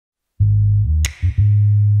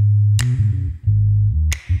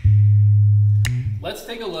Let's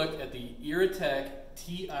take a look at the Irritec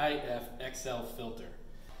TIF XL filter.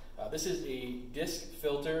 This is a disc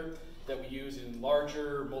filter that we use in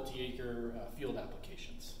larger multi-acre field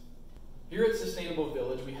applications. Here at Sustainable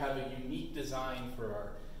Village, we have a unique design for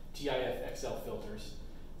our TIF XL filters.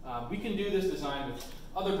 We can do this design with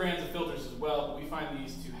other brands of filters as well, but we find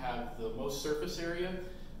these to have the most surface area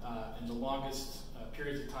and the longest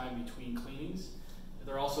periods of time between cleanings.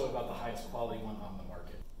 They're also about the highest quality one on the market.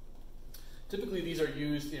 Typically, these are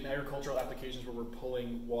used in agricultural applications where we're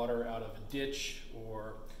pulling water out of a ditch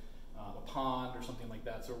or a pond or something like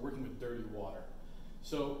that, so we're working with dirty water.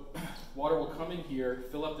 So water will come in here,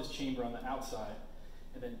 fill up this chamber on the outside,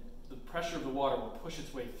 and then the pressure of the water will push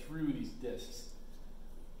its way through these discs.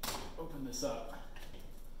 Open this up.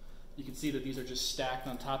 You can see that these are just stacked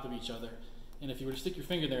on top of each other, and if you were to stick your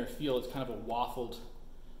finger there and feel, it's kind of a waffled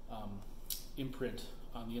imprint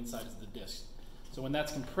on the insides of the disc. So when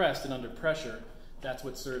that's compressed and under pressure, that's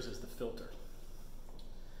what serves as the filter.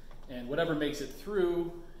 And whatever makes it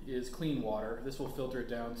through is clean water. This will filter it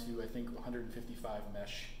down to, I think, 155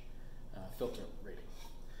 mesh filter rating.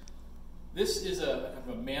 This is a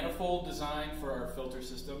manifold design for our filter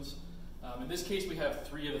systems. In this case, we have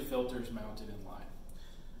 3 of the filters mounted in line.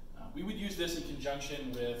 We would use this in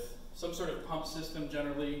conjunction with some sort of pump system,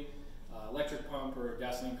 generally electric pump or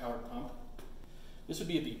gasoline-powered pump. This would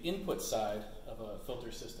be at the input side of a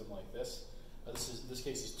filter system like this. This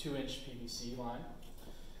case is 2-inch PVC line.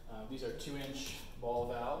 These are 2-inch ball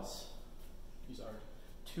valves. These are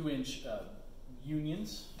 2-inch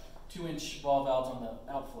unions, 2-inch ball valves on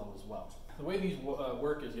the outflow as well. The way these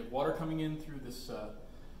work is you have water coming in through this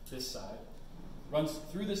side, runs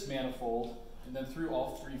through this manifold, and then through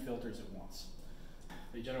all 3 filters at once.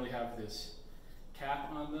 They generally have this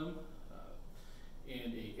cap on them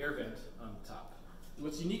and an air vent on the top.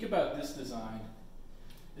 What's unique about this design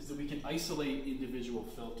is that we can isolate individual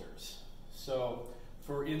filters. So,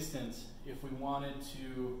 for instance, if we wanted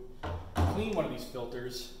to clean one of these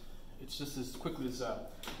filters, it's just as quickly as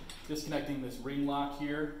disconnecting this ring lock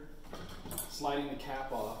here, sliding the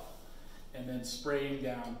cap off, and then spraying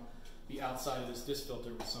down the outside of this disc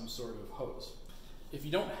filter with some sort of hose. If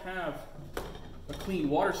you don't have a clean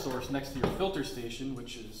water source next to your filter station,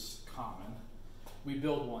 which is common, we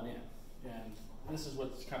build one in. And this is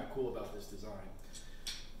what's kind of cool about this design.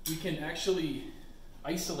 We can actually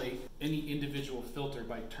isolate any individual filter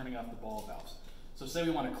by turning off the ball valves. So say we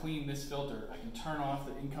want to clean this filter, I can turn off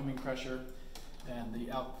the incoming pressure and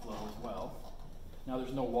the outflow as well. Now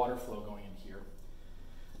there's no water flow going in here.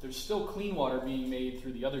 There's still clean water being made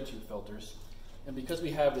through the other 2 filters, and because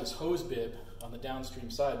we have this hose bib on the downstream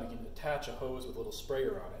side, we can attach a hose with a little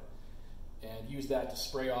sprayer on it and use that to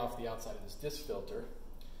spray off the outside of this disc filter.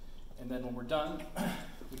 And then when we're done,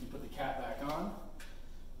 we can put the cap back on,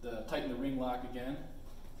 tighten the ring lock again,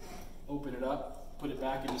 open it up, put it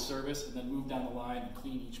back into service, and then move down the line and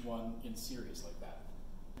clean each one in series like that.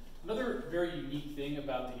 Another very unique thing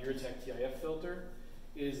about the Irritec TIF filter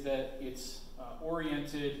is that it's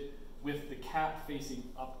oriented with the cap facing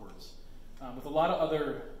upwards. With a lot of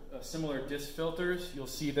other similar disc filters, you'll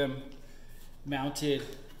see them mounted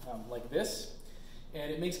like this, and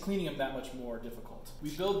it makes cleaning them that much more difficult. We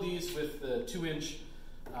build these with the 2-inch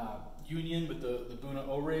union with the Buna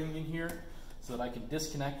O-ring in here, so that I can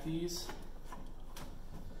disconnect these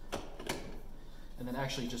and then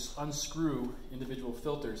actually just unscrew individual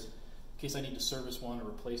filters in case I need to service one or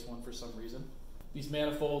replace one for some reason. These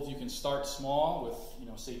manifolds, you can start small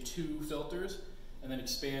with, say 2 filters and then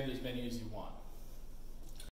expand as many as you want.